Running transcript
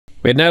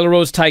We had Nyla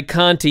Rose, Tay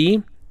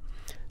Conti.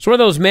 It's one of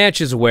those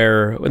matches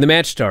where, when the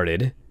match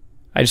started,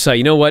 I just thought,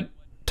 you know what?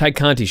 Tay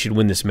Conti should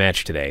win this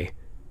match today.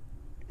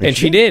 And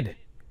she did.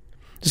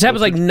 This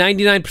happens like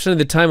 99% of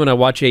the time when I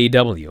watch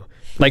AEW.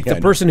 Like, the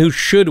person who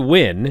should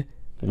win,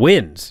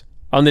 wins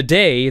on the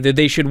day that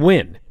they should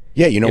win.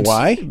 Yeah, you know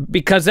why?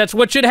 Because that's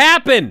what should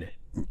happen.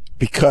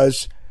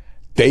 Because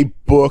they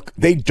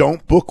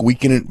don't book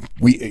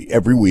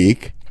every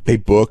week. They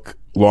book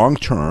long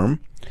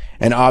term.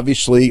 And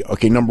obviously,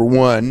 okay, number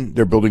one,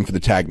 they're building for the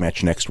tag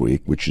match next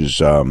week, which is,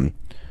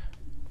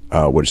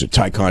 what is it,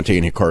 Tay Conti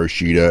and Hikaru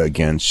Shida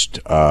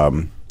against...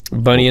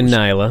 Buddy and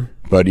Nyla.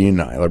 Buddy and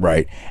Nyla,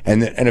 right.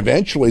 And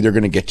eventually they're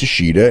going to get to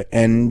Shida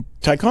and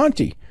Tay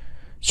Conti.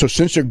 So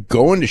since they're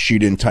going to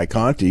Shida and Tay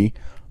Conti,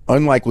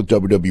 unlike with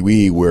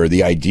WWE, where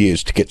the idea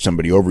is to get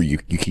somebody over, you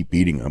keep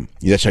beating them.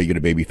 That's how you get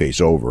a babyface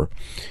over.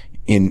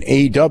 In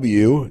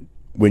AEW,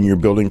 when you're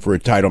building for a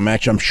title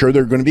match, I'm sure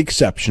there are going to be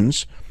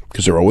exceptions,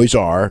 because there always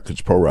are, because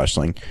it's pro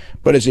wrestling.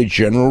 But as a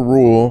general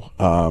rule,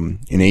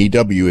 in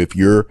AEW, if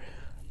you're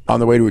on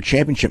the way to a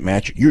championship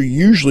match, you're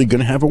usually going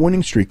to have a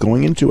winning streak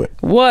going into it.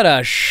 What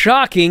a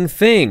shocking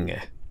thing.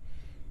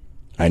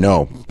 I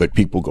know, but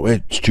people go,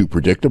 it's too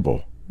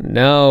predictable.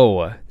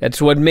 No,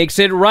 that's what makes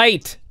it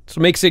right. That's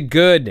what makes it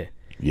good.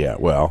 Yeah,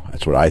 well,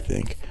 that's what I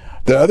think.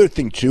 The other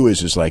thing, too,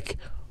 is like,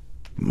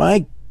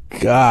 my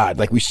God,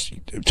 like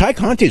Tay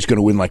Conti is going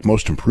to win like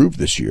Most Improved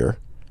this year.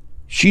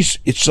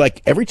 It's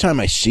like every time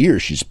I see her,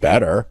 she's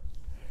better.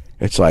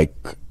 It's like,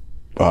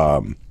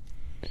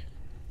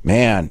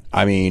 man,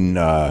 I mean,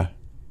 I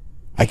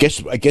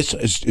guess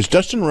is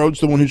Dustin Rhodes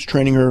the one who's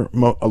training her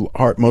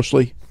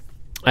mostly?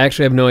 I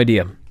actually have no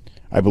idea.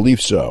 I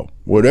believe so.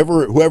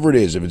 Whoever it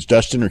is, if it's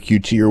Dustin or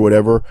QT or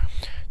whatever,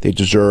 they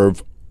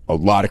deserve a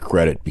lot of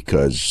credit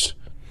because,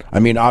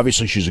 I mean,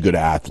 obviously she's a good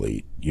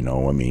athlete. You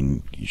know, I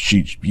mean,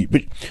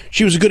 but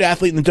she was a good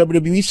athlete in the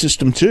WWE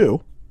system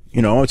too.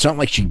 You know, it's not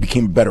like she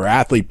became a better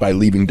athlete by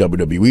leaving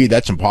WWE.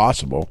 That's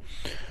impossible.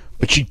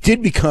 But she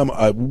did become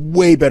a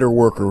way better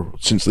worker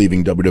since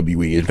leaving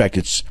WWE. In fact,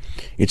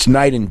 it's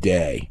night and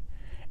day,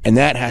 and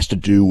that has to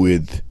do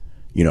with,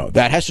 you know,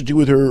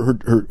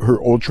 her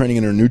old training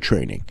and her new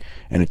training.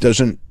 And it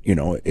doesn't, you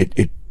know,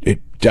 it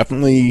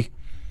definitely,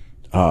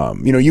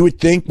 you know, you would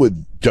think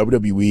with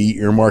WWE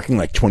earmarking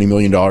like $20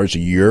 million a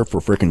year for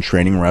frickin'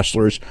 training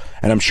wrestlers,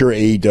 and I'm sure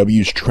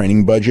AEW's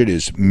training budget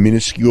is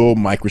minuscule,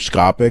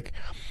 microscopic.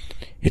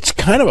 It's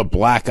kind of a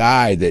black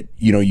eye that,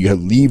 you know, you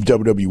leave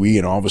WWE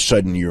and all of a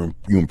sudden you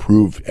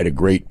improve at a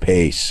great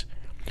pace.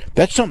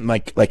 That's something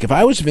like if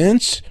I was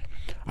Vince,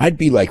 I'd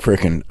be like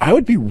I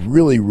would be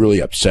really,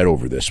 really upset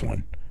over this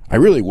one. I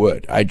really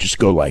would. I'd just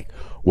go like,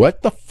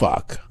 what the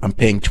fuck? I'm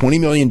paying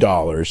 $20 million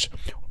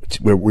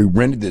where we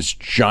rented this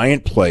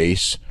giant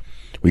place.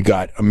 We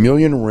got 1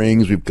 million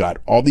rings. We've got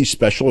all these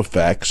special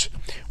effects.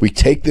 We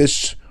take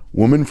this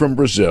woman from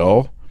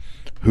Brazil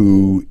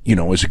who, you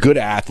know, is a good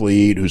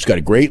athlete, who's got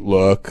a great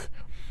look,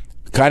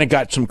 kind of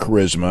got some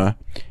charisma,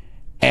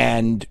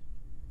 and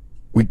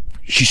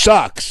she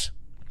sucks.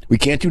 We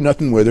can't do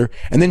nothing with her.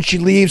 And then she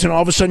leaves, and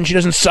all of a sudden she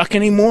doesn't suck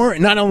anymore.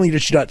 And not only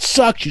does she not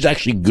suck, she's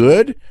actually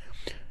good.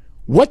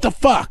 What the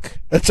fuck?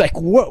 It's like,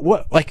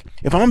 what? Like,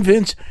 if I'm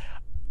Vince,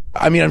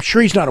 I mean, I'm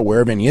sure he's not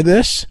aware of any of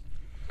this,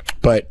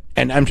 but,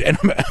 and I'm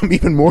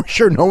even more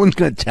sure no one's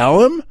going to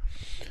tell him.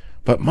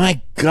 But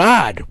my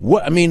God,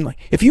 what? I mean, like,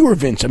 if you were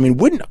Vince, I mean,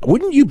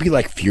 wouldn't you be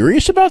like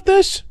furious about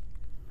this?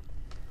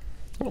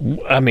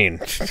 I mean,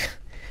 if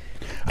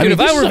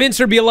I were Vince,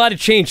 there'd be a lot of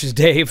changes,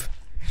 Dave.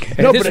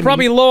 No, this is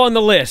probably low on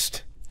the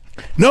list.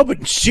 No,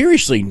 but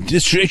seriously,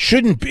 it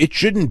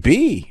shouldn't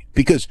be,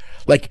 because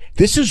like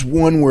this is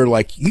one where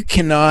like you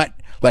cannot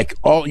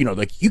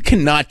you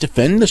cannot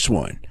defend this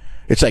one.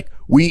 It's like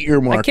we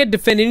earmark. I can't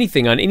defend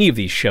anything on any of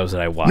these shows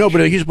that I watch. No,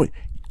 but here's the point: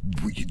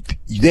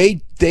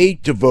 they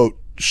devote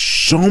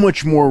so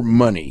much more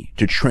money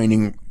to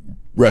training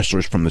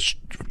wrestlers than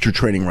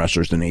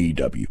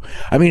AEW.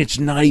 I mean, it's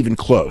not even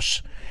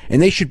close.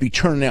 And they should be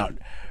turning out,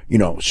 you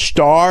know,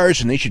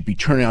 stars, and they should be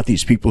turning out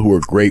these people who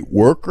are great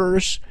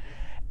workers.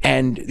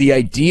 And the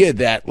idea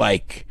that,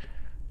 like,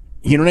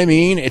 you know what I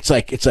mean? It's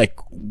like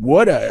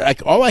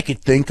all I could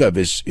think of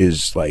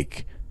is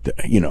like,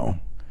 you know,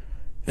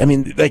 I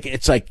mean, like,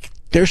 it's like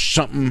there's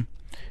something.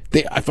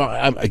 If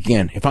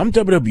I'm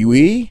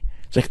WWE.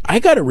 It's like, I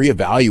got to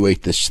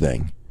reevaluate this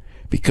thing,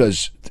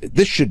 because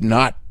this should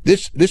not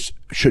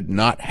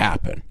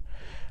happen.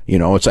 You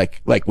know, it's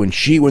like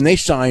when they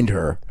signed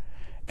her,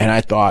 and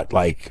I thought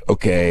like,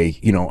 okay,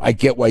 you know, I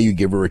get why you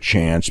give her a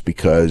chance,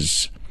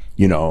 because,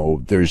 you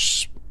know,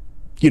 she's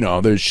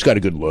got a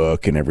good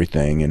look and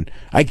everything, and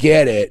I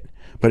get it,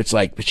 but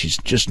she's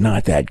just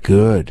not that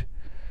good.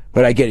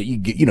 But I get it.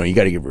 You know, you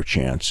got to give her a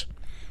chance.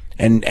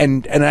 And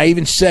I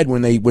even said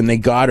when they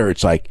got her,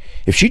 it's like,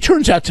 if she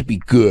turns out to be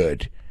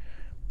good,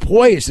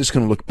 boy, is this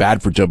going to look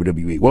bad for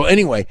WWE. Well,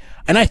 anyway,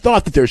 and I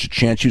thought that there's a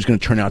chance she was going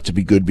to turn out to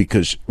be good,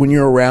 because when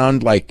you're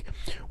around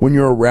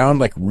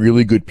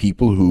really good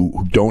people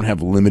who don't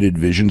have limited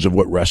visions of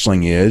what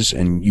wrestling is,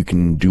 and you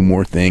can do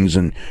more things,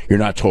 and you're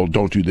not told,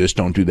 don't do this,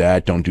 don't do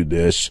that, don't do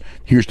this.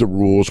 Here's the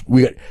rules.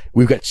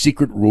 We've got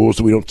secret rules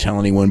that we don't tell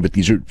anyone, but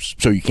these are,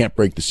 so you can't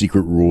break the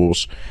secret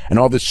rules, and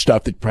all this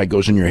stuff that probably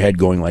goes in your head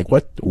going like,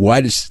 what,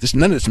 why does this,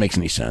 none of this makes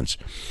any sense.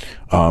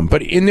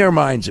 But in their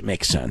minds, it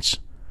makes sense.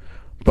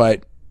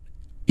 But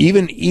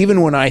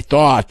even when I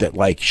thought that,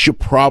 like, she'll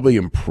probably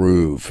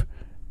improve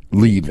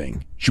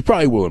leaving, she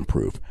probably will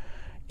improve.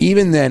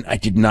 Even then, I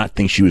did not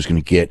think she was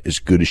going to get as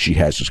good as she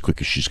has as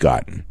quick as she's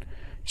gotten.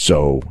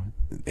 So,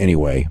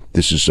 anyway,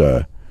 this is,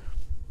 I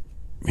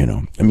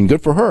mean,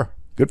 good for her.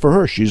 Good for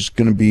her. She's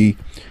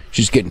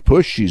getting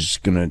pushed.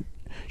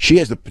 She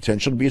has the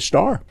potential to be a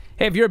star.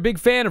 Hey, if you're a big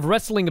fan of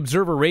Wrestling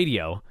Observer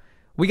Radio,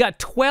 we got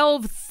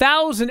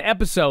 12,000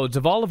 episodes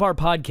of all of our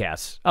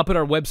podcasts up at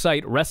our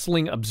website,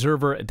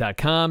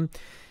 WrestlingObserver.com.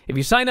 If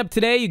you sign up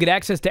today, you get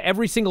access to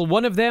every single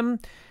one of them.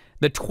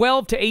 The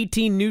 12 to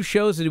 18 new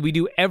shows that we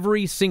do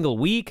every single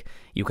week.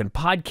 You can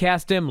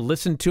podcast them,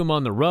 listen to them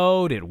on the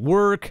road, at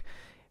work,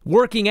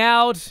 working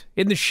out,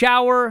 in the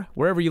shower,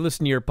 wherever you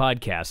listen to your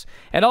podcasts.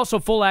 And also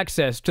full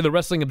access to the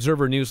Wrestling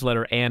Observer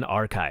newsletter and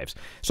archives.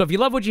 So if you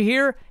love what you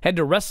hear, head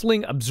to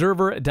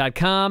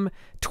WrestlingObserver.com.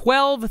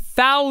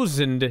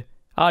 12,000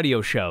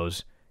 audio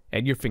shows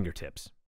at your fingertips.